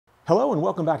Hello and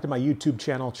welcome back to my YouTube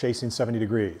channel, Chasing 70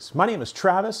 Degrees. My name is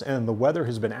Travis and the weather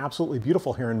has been absolutely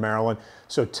beautiful here in Maryland,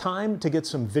 so time to get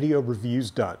some video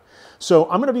reviews done. So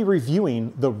I'm going to be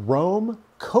reviewing the Roam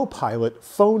Copilot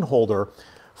phone holder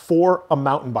for a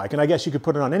mountain bike. And I guess you could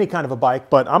put it on any kind of a bike,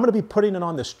 but I'm going to be putting it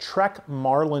on this Trek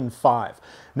Marlin 5.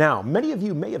 Now, many of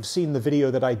you may have seen the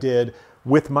video that I did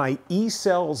with my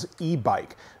eCells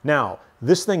e-bike. Now,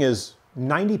 this thing is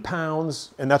 90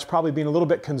 pounds, and that's probably being a little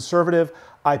bit conservative.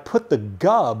 I put the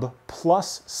Gub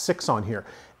plus 6 on here,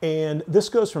 and this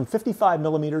goes from 55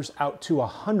 millimeters out to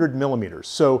 100 millimeters.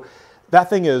 So that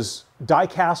thing is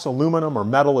die-cast aluminum or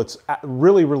metal. It's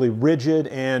really, really rigid,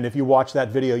 and if you watch that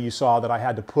video, you saw that I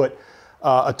had to put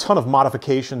a ton of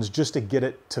modifications just to get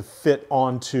it to fit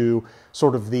onto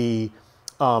sort of the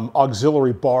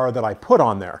auxiliary bar that I put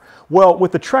on there. Well,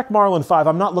 with the Trek Marlin 5,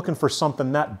 I'm not looking for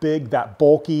something that big, that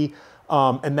bulky,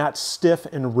 and that's stiff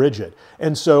and rigid.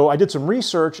 And so I did some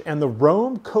research, and the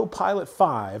Roam Copilot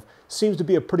 5 seems to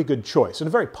be a pretty good choice and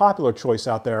a very popular choice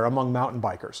out there among mountain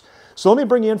bikers. So let me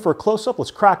bring you in for a close-up.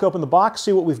 Let's crack open the box,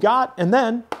 see what we've got, and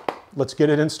then let's get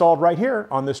it installed right here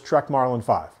on this Trek Marlin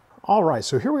 5. All right,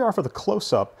 so here we are for the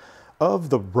close-up of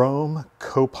the Roam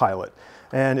Copilot.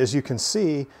 And as you can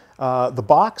see, the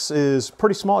box is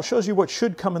pretty small. It shows you what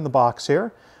should come in the box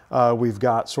here. We've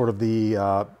got sort of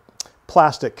the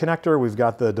plastic connector. We've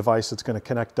got the device that's going to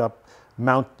connect up,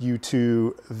 mount you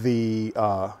to the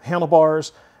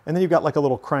handlebars, and then you've got like a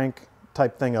little crank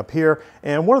type thing up here.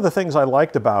 And one of the things I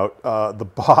liked about the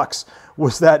box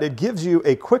was that it gives you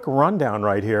a quick rundown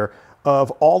right here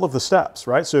of all of the steps,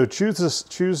 right? So choose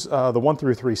the 1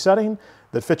 through 3 setting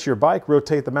that fits your bike,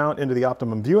 rotate the mount into the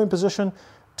optimum viewing position,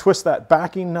 twist that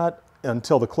backing nut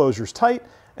until the closure's tight,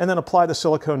 and then apply the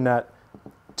silicone net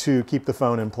to keep the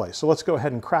phone in place. So let's go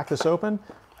ahead and crack this open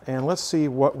and let's see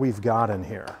what we've got in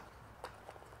here.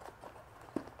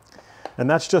 And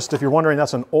that's just, if you're wondering,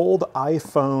 that's an old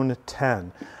iPhone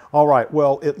 10. All right,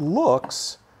 well, it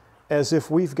looks as if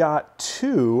we've got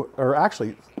 2, or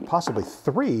actually possibly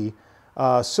 3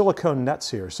 silicone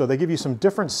nets here. So they give you some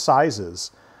different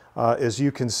sizes. As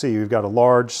you can see, we've got a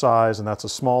large size and that's a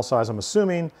small size. I'm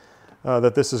assuming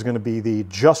that this is going to be the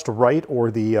just right or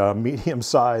the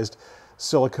medium-sized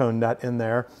silicone net in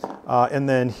there. And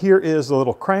then here is the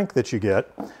little crank that you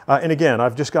get. And again,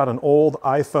 I've just got an old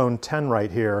iPhone 10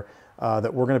 right here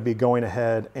that we're going to be going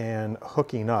ahead and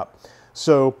hooking up.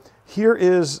 So here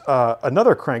is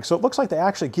another crank. So it looks like they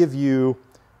actually give you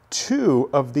 2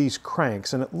 of these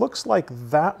cranks, and it looks like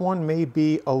that one may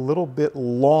be a little bit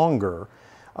longer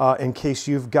in case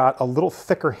you've got a little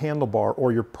thicker handlebar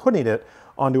or you're putting it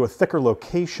onto a thicker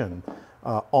location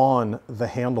on the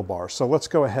handlebar. So let's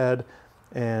go ahead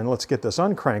and let's get this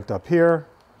uncranked up here.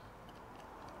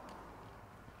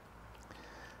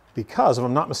 Because if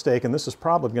I'm not mistaken, this is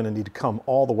probably going to need to come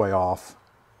all the way off.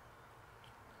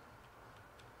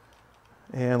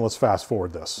 And let's fast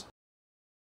forward this.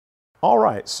 All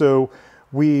right, so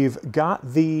we've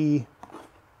got the,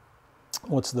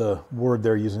 what's the word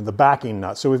they're using? The backing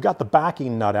nut. So we've got the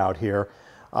backing nut out here.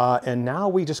 And now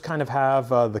we just kind of have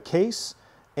the case,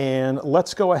 and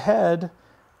let's go ahead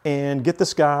and get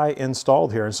this guy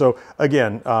installed here. And so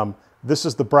again, this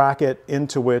is the bracket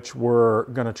into which we're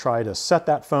going to try to set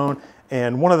that phone.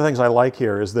 And one of the things I like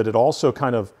here is that it also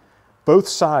kind of, both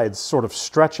sides sort of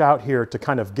stretch out here to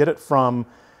kind of get it from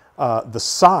the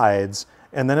sides,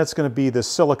 and then it's going to be this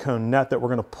silicone net that we're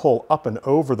going to pull up and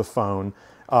over the phone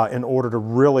in order to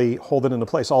really hold it into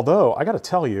place. Although, I got to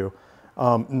tell you,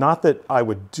 not that I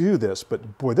would do this,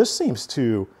 but boy, this seems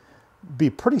to be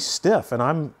pretty stiff, and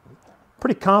I'm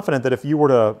pretty confident that if you were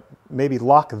to maybe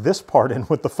lock this part in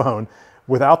with the phone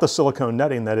without the silicone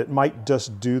netting, that it might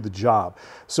just do the job.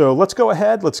 So let's go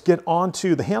ahead, let's get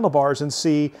onto the handlebars and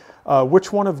see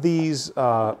which one of these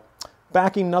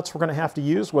backing nuts we're going to have to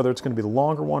use, whether it's going to be the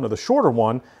longer one or the shorter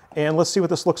one, and let's see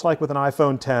what this looks like with an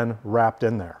iPhone 10 wrapped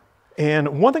in there.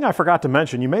 And one thing I forgot to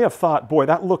mention, you may have thought, boy,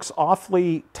 that looks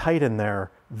awfully tight in there.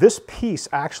 This piece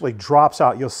actually drops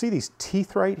out. You'll see these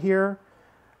teeth right here.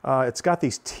 It's got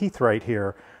these teeth right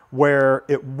here where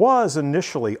it was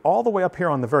initially all the way up here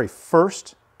on the very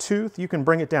first tooth. You can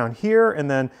bring it down here, and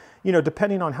then, you know,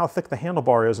 depending on how thick the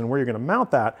handlebar is and where you're going to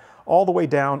mount that, all the way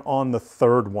down on the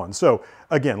third one. So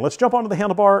again, let's jump onto the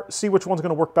handlebar, see which one's going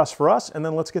to work best for us, and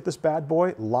then let's get this bad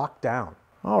boy locked down.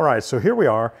 All right, so here we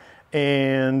are,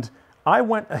 and I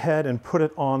went ahead and put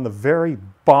it on the very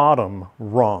bottom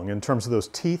rung in terms of those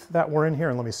teeth that were in here.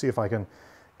 And let me see if I can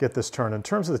get this turned. In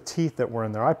terms of the teeth that were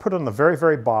in there, I put it on the very,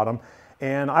 very bottom.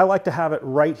 And I like to have it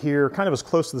right here, kind of as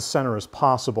close to the center as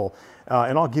possible.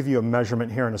 And I'll give you a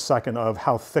measurement here in a second of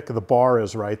how thick the bar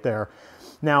is right there.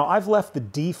 Now I've left the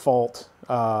default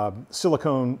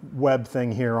silicone web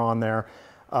thing here on there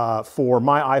for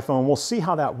my iPhone. We'll see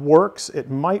how that works. It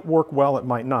might work well, it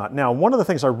might not. Now, one of the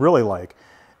things I really like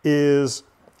is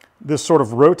this sort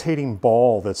of rotating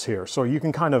ball that's here. So you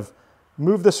can kind of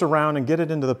move this around and get it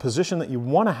into the position that you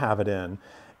want to have it in.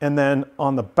 And then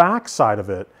on the back side of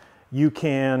it, you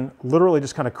can literally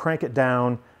just kind of crank it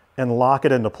down and lock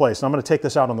it into place. And I'm going to take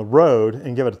this out on the road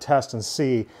and give it a test and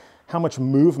see how much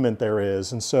movement there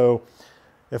is. And so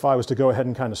if I was to go ahead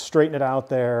and kind of straighten it out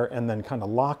there and then kind of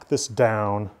lock this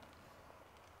down,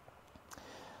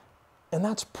 and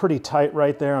that's pretty tight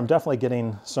right there. I'm definitely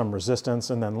getting some resistance.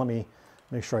 And then let me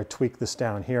make sure I tweak this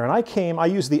down here. And I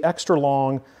used the extra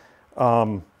long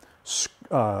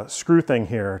screw thing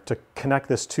here to connect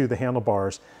this to the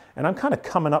handlebars. And I'm kind of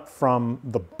coming up from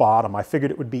the bottom. I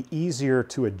figured it would be easier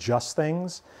to adjust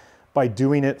things by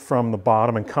doing it from the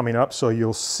bottom and coming up. So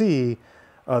you'll see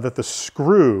that the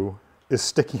screw is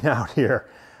sticking out here.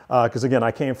 Because again,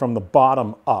 I came from the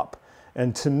bottom up.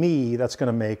 And to me, that's going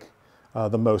to make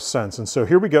the most sense. And so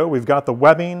here we go. We've got the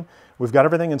webbing. We've got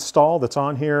everything installed that's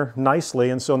on here nicely.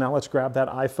 And so now let's grab that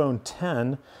iPhone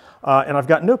 10. And I've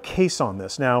got no case on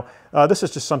this. Now, this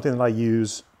is just something that I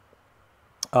use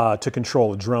to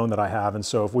control a drone that I have. And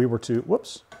so if we were to,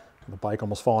 whoops, the bike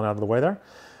almost falling out of the way there.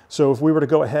 So if we were to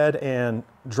go ahead and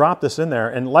drop this in there,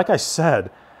 and like I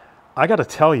said, I got to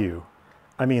tell you,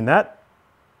 I mean,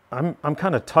 I'm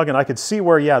kind of tugging. I could see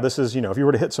where, yeah, this is, you know, if you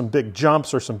were to hit some big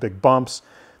jumps or some big bumps,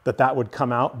 that would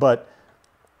come out. But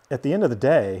at the end of the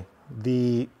day,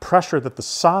 the pressure that the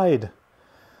side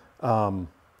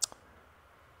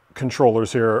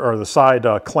controllers here, or the side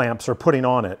clamps are putting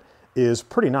on it, is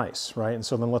pretty nice, right? And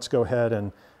so then let's go ahead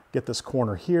and get this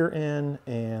corner here in,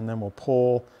 and then we'll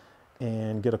pull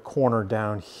and get a corner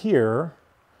down here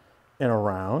and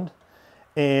around.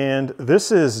 And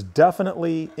this is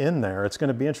definitely in there. It's going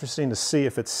to be interesting to see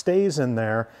if it stays in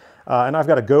there. And I've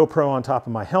got a GoPro on top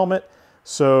of my helmet.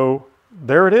 So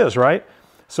there it is, right?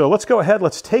 So let's go ahead,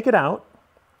 let's take it out,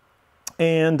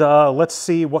 and let's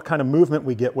see what kind of movement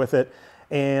we get with it.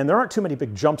 And there aren't too many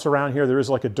big jumps around here. There is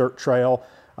like a dirt trail.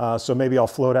 So maybe I'll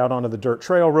float out onto the dirt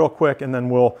trail real quick, and then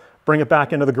we'll bring it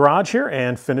back into the garage here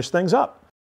and finish things up.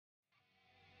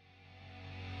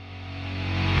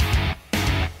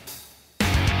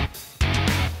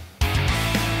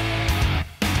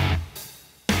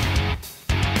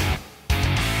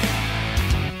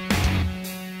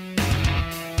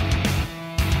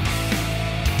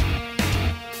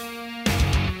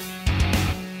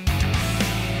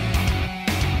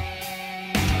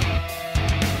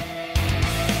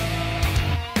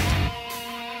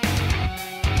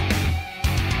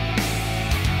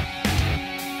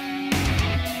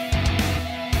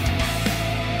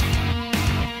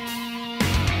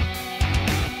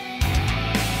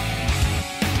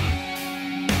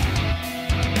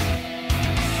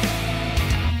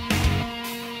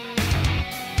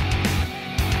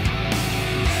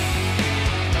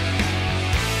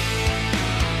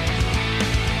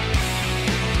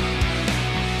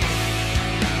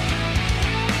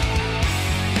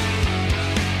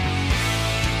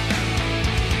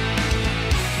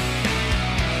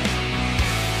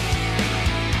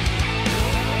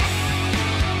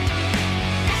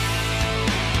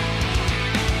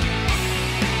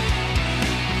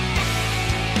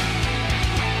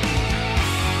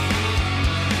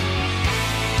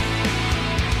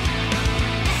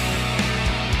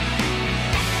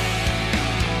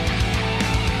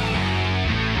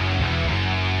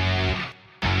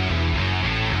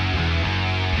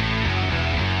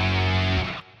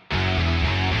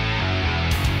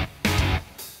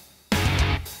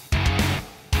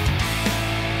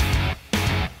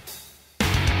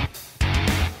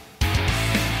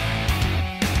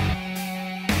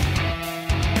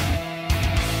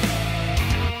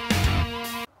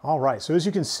 All right, so as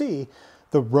you can see,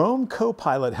 the Roam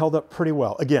Copilot held up pretty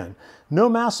well. Again, no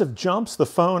massive jumps. The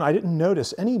phone, I didn't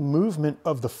notice any movement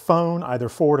of the phone, either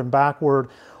forward and backward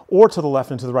or to the left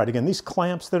and to the right. Again, these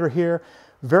clamps that are here,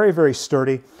 very, very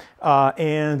sturdy.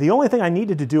 And the only thing I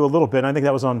needed to do a little bit, and I think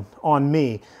that was on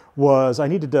me, was I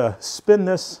needed to spin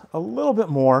this a little bit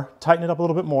more, tighten it up a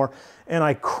little bit more, and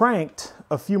I cranked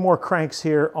a few more cranks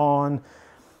here on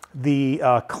the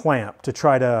clamp to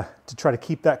try to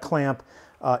keep that clamp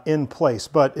in place.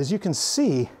 But as you can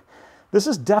see, this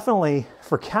is definitely,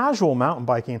 for casual mountain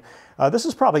biking, this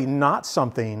is probably not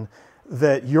something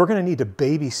that you're going to need to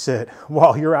babysit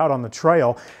while you're out on the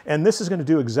trail. And this is going to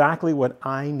do exactly what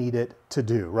I need it to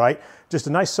do, right? Just a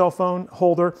nice cell phone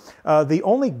holder. The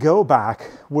only go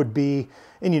back would be,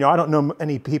 and you know, I don't know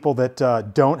any people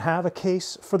that don't have a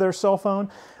case for their cell phone.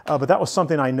 but that was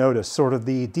something I noticed, sort of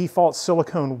the default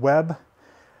silicone web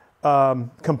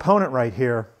component right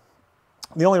here.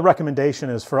 The only recommendation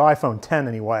is for iPhone 10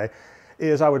 anyway,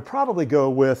 is I would probably go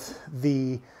with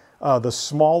the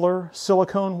smaller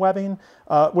silicone webbing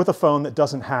with a phone that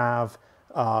doesn't have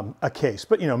a case.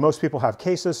 But you know, most people have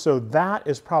cases, so that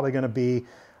is probably going to be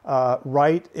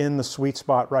right in the sweet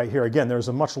spot right here. Again, there's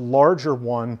a much larger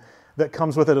one that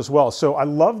comes with it as well. So I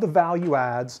love the value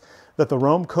adds that the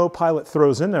Roam Copilot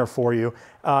throws in there for you.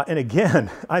 And again,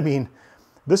 I mean,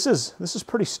 this is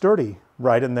pretty sturdy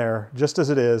right in there, just as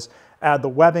it is. Add the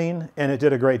webbing, and it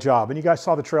did a great job. And you guys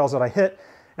saw the trails that I hit,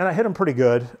 and I hit them pretty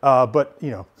good, but you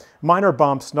know, minor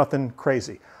bumps, nothing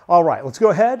crazy. All right, let's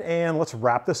go ahead and let's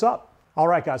wrap this up. All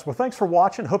right, guys, well, thanks for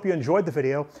watching. Hope you enjoyed the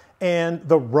video. And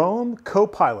the Roam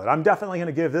Copilot, I'm definitely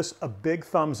gonna give this a big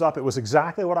thumbs up. It was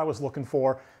exactly what I was looking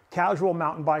for. Casual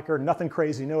mountain biker, nothing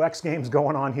crazy, no X Games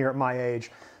going on here at my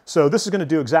age. So this is gonna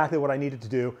do exactly what I needed to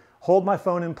do. Hold my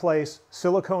phone in place,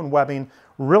 silicone webbing,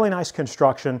 really nice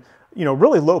construction, you know,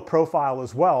 really low profile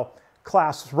as well.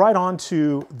 Clasps right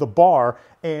onto the bar,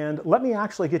 and let me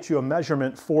actually get you a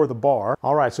measurement for the bar.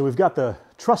 All right, so we've got the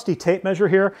trusty tape measure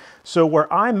here. So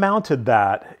where I mounted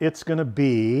that, it's gonna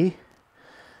be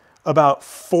about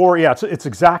it's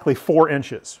exactly 4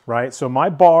 inches, right? So my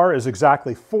bar is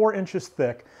exactly 4 inches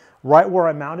thick. Right where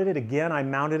I mounted it, again, I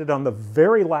mounted it on the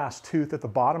very last tooth at the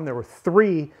bottom. There were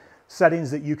 3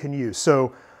 settings that you can use.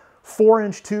 So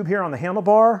 4-inch tube here on the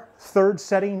handlebar, 3rd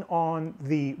setting on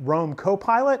the Roam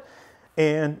Copilot,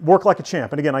 and work like a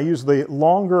champ. And again, I use the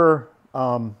longer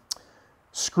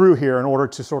screw here in order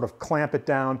to sort of clamp it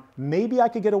down. Maybe I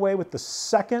could get away with the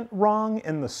 2nd rung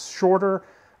and the shorter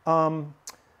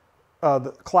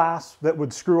the clasp that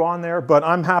would screw on there, but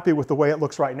I'm happy with the way it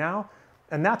looks right now.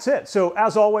 And that's it. So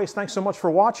as always, thanks so much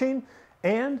for watching,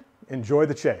 and enjoy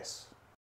the chase.